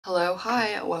Hello,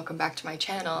 hi, welcome back to my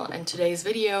channel. In today's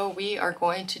video, we are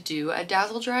going to do a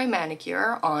Dazzle Dry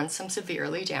manicure on some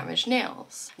severely damaged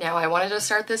nails. Now, I wanted to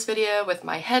start this video with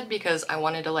my head because I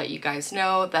wanted to let you guys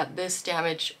know that this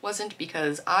damage wasn't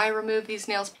because I removed these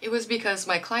nails. It was because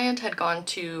my client had gone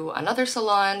to another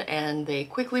salon and they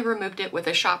quickly removed it with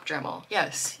a shop Dremel.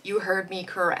 Yes, you heard me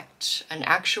correct. An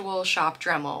actual shop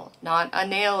Dremel, not a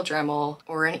nail Dremel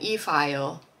or an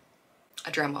e-file. A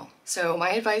Dremel. So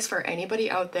my advice for anybody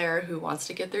out there who wants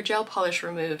to get their gel polish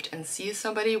removed and sees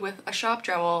somebody with a shop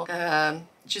Dremel,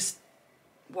 just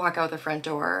walk out the front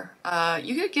door.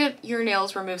 You could get your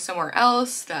nails removed somewhere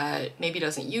else that maybe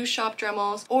doesn't use shop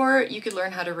Dremels, or you could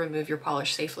learn how to remove your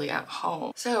polish safely at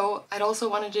home. So I'd also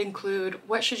wanted to include,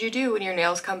 what should you do when your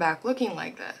nails come back looking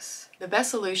like this? The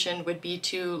best solution would be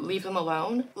to leave them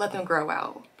alone, let them grow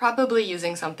out. Probably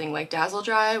using something like Dazzle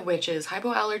Dry, which is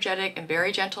hypoallergenic and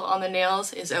very gentle on the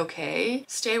nails, is okay.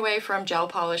 Stay away from gel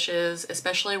polishes,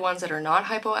 especially ones that are not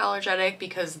hypoallergenic,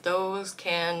 because those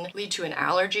can lead to an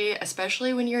allergy,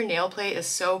 especially when your nail plate is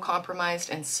so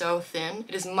compromised and so thin.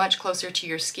 It is much closer to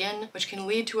your skin, which can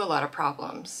lead to a lot of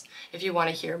problems. If you want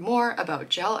to hear more about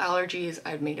gel allergies,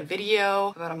 I've made a video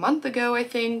about a month ago, I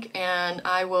think, and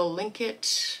I will link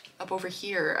it up over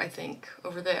here, I think,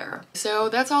 over there. So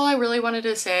that's all I really wanted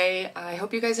to say. I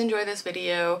hope you guys enjoy this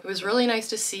video. It was really nice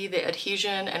to see the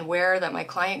adhesion and wear that my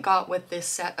client got with this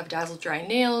set of Dazzle Dry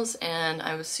nails, and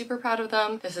I was super proud of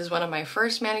them. This is one of my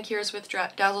first manicures with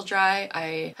Dazzle Dry.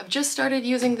 I have just started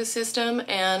using the system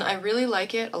and I really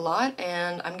like it a lot,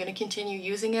 and I'm gonna continue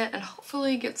using it and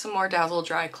hopefully get some more Dazzle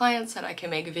Dry clients that I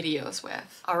can make videos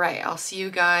with. All right, I'll see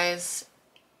you guys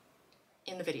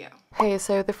in the video. Hey,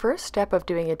 so the first step of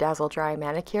doing a Dazzle Dry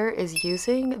manicure is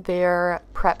using their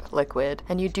prep liquid,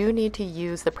 and you do need to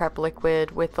use the prep liquid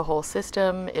with the whole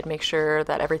system. It makes sure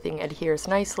that everything adheres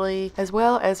nicely, as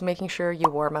well as making sure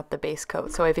you warm up the base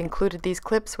coat. So I've included these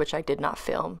clips, which I did not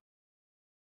film.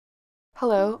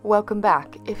 Hello, welcome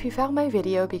back. If you found my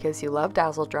video because you love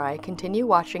Dazzle Dry, continue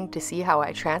watching to see how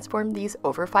I transform these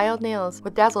overfiled nails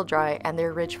with Dazzle Dry and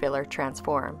their Ridge Filler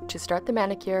Transform. To start the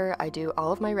manicure, I do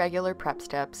all of my regular prep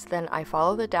steps, then I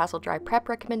follow the Dazzle Dry prep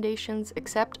recommendations,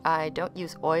 except I don't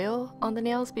use oil on the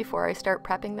nails before I start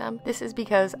prepping them. This is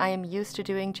because I am used to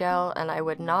doing gel and I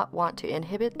would not want to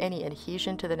inhibit any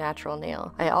adhesion to the natural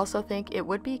nail. I also think it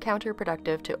would be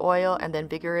counterproductive to oil and then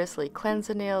vigorously cleanse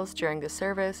the nails during the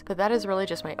service, but that is really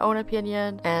just my own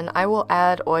opinion, and I will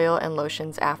add oil and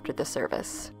lotions after the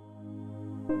service.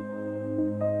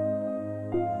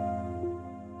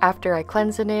 After I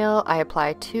cleanse the nail, I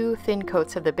apply 2 thin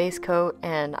coats of the base coat,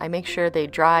 and I make sure they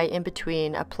dry in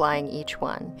between applying each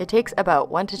one. It takes about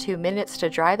 1 to 2 minutes to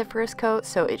dry the first coat,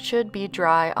 so it should be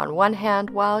dry on one hand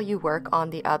while you work on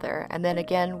the other, and then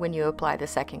again when you apply the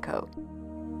second coat.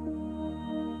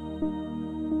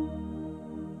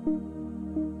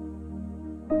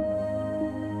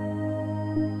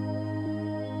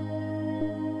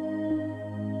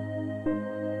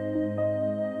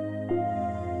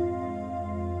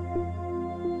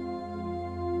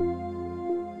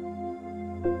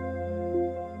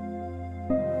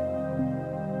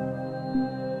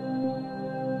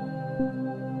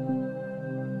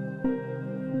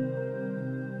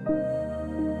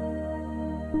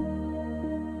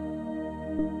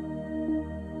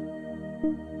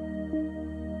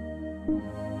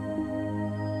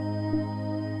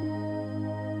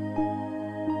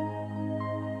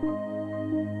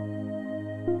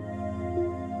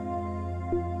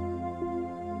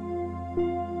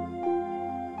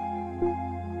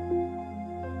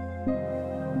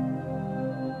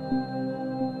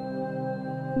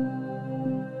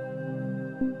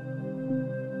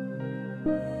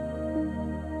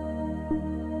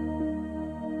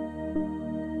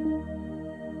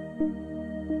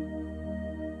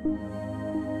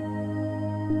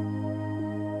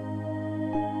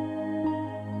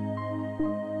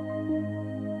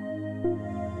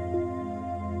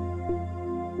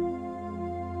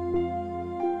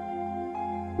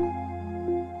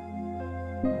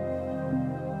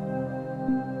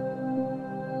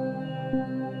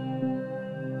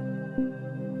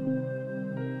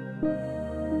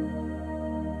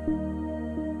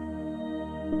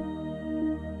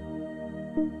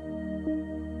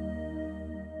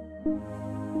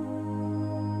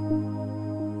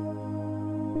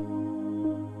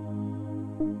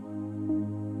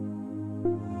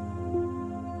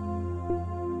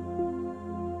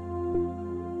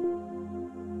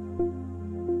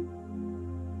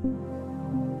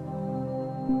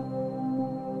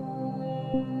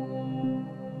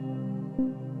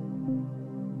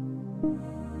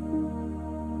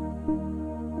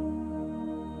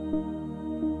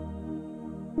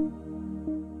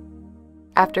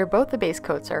 After both the base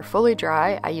coats are fully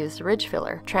dry, I used Ridge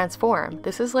Filler Transform.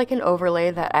 This is like an overlay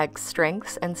that adds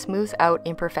strengths and smooths out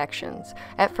imperfections.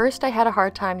 At first I had a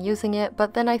hard time using it,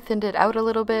 but then I thinned it out a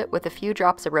little bit with a few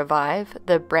drops of Revive,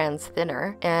 the brand's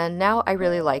thinner, and now I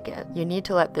really like it. You need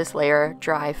to let this layer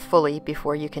dry fully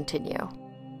before you continue.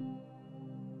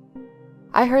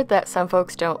 I heard that some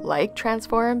folks don't like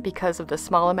Transform because of the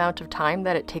small amount of time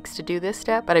that it takes to do this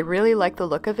step, but I really like the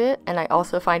look of it, and I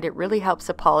also find it really helps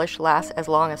a polish last as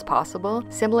long as possible,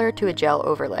 similar to a gel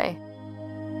overlay.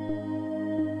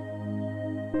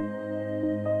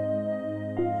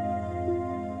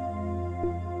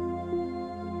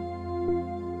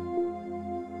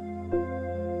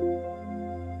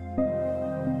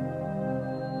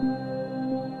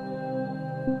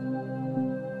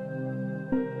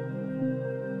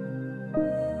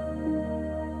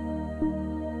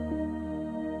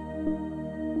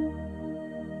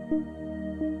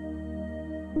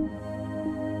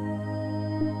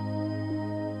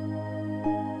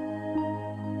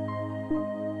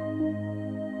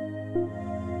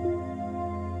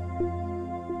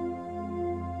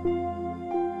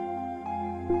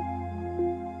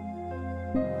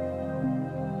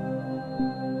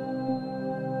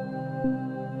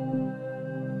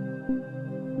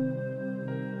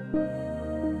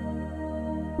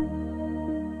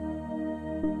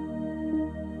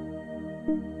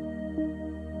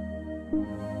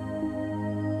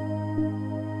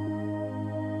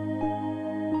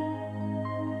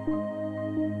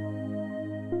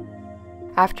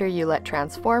 After you let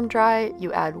Transform dry,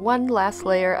 you add one last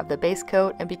layer of the base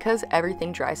coat, and because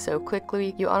everything dries so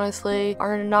quickly, you honestly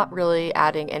are not really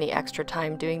adding any extra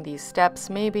time doing these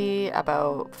steps, maybe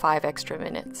about 5 extra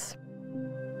minutes.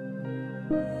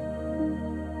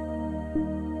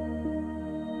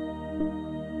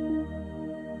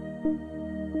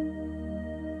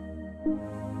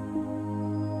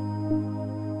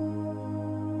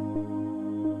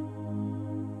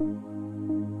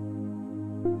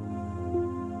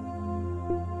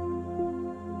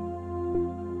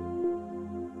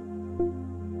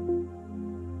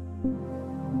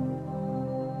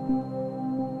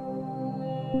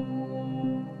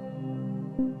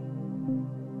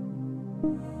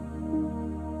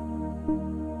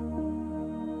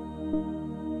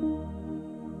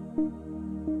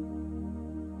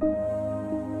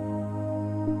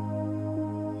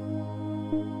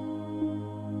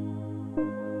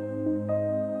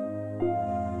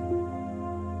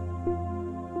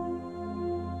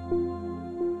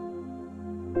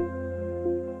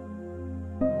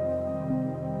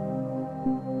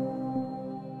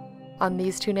 On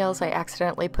these two nails, I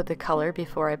accidentally put the color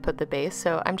before I put the base,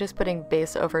 so I'm just putting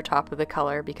base over top of the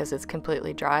color because it's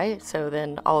completely dry, so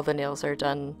then all of the nails are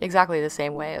done exactly the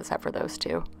same way except for those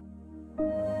two.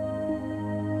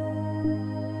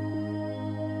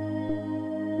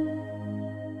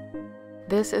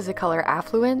 This is the color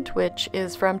Affluent, which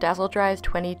is from Dazzle Dry's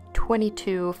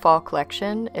 2022 fall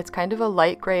collection. It's kind of a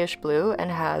light grayish blue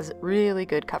and has really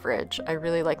good coverage. I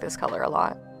really like this color a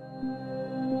lot.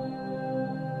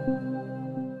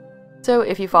 So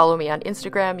if you follow me on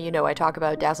Instagram, you know I talk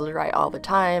about Dazzle Dry all the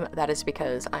time. That is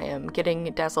because I am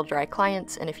getting Dazzle Dry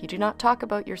clients, and if you do not talk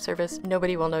about your service,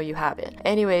 nobody will know you have it.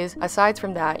 Anyways, aside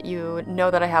from that, you know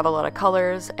that I have a lot of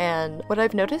colors, and what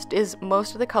I've noticed is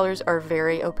most of the colors are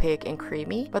very opaque and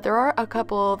creamy, but there are a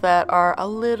couple that are a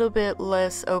little bit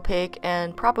less opaque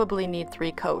and probably need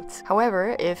 3 coats.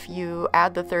 However, if you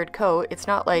add the 3rd coat, it's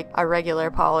not like a regular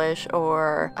polish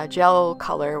or a gel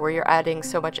color where you're adding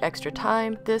so much extra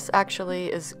time. This actually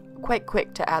is quite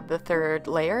quick to add the 3rd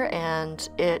layer, and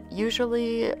it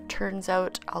usually turns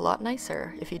out a lot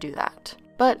nicer if you do that.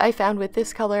 But I found with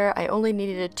this color I only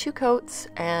needed 2 coats,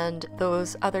 and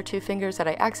those other 2 fingers that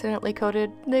I accidentally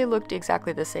coated, they looked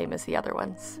exactly the same as the other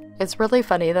ones. It's really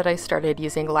funny that I started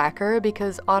using lacquer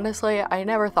because honestly I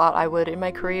never thought I would in my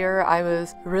career. I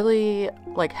was really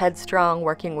like headstrong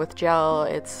working with gel.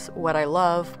 It's what I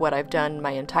love, what I've done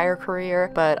my entire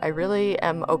career, but I really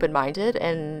am open-minded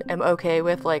and am okay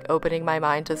with like opening my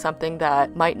mind to something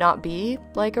that might not be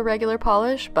like a regular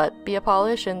polish but be a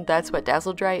polish, and that's what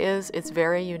Dazzle Dry is. It's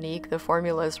very unique, the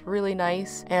formula is really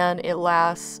nice, and it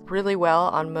lasts really well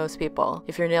on most people.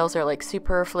 If your nails are like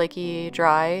super flaky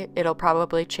dry, it'll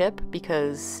probably chip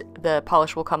because the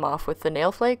polish will come off with the nail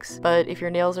flakes, but if your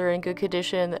nails are in good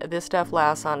condition, this stuff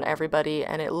lasts on everybody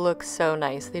and it looks so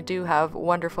nice. They do have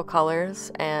wonderful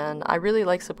colors, and I really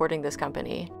like supporting this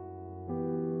company.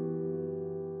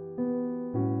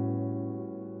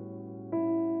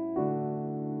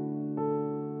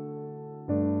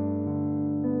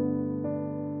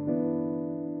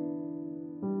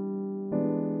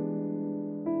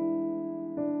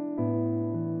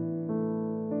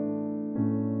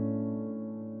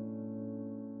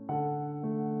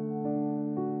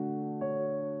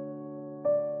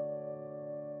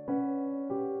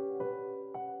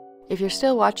 If you're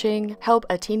still watching, help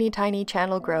a teeny tiny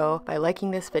channel grow by liking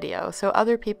this video so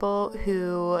other people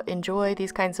who enjoy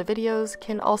these kinds of videos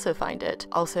can also find it.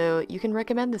 Also, you can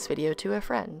recommend this video to a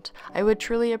friend. I would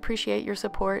truly appreciate your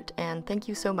support, and thank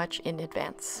you so much in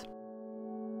advance.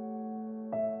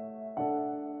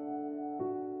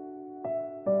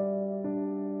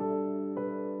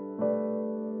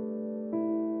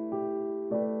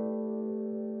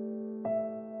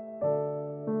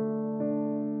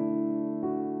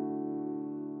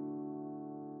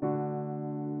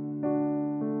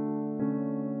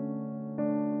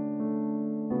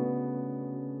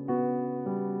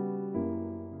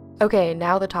 Okay,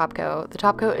 now the top coat. The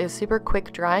top coat is super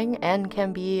quick drying and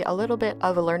can be a little bit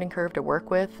of a learning curve to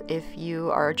work with if you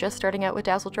are just starting out with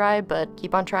Dazzle Dry, but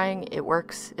keep on trying, it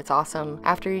works, it's awesome.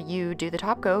 After you do the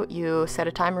top coat, you set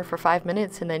a timer for 5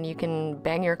 minutes and then you can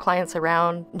bang your clients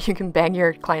around, you can bang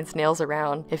your clients' nails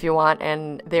around if you want,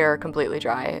 and they're completely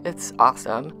dry. It's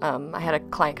awesome. I had a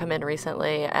client come in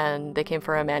recently and they came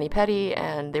for a mani-pedi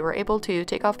and they were able to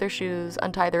take off their shoes,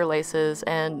 untie their laces,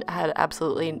 and had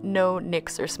absolutely no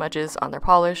nicks or smudges on their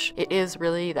polish. It is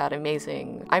really that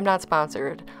amazing. I'm not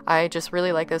sponsored. I just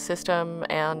really like this system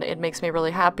and it makes me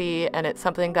really happy, and it's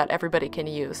something that everybody can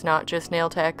use, not just nail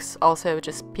techs, also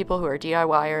just people who are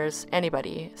DIYers,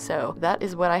 anybody. So that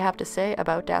is what I have to say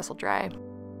about Dazzle Dry.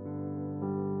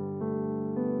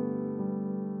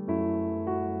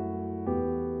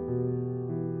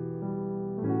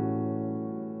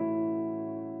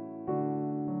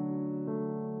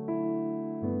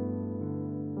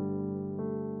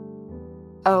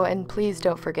 Oh, and please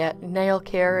don't forget, nail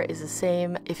care is the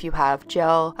same if you have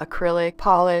gel, acrylic,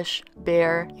 polish,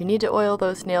 bare. You need to oil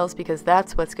those nails because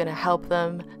that's what's going to help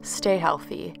them stay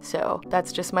healthy. So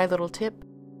that's just my little tip.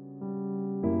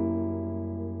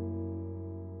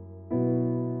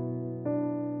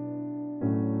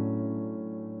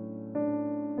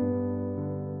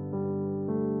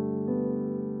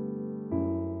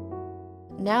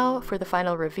 Now for the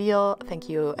final reveal. Thank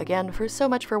you again for so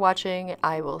much for watching.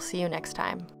 I will see you next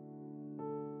time.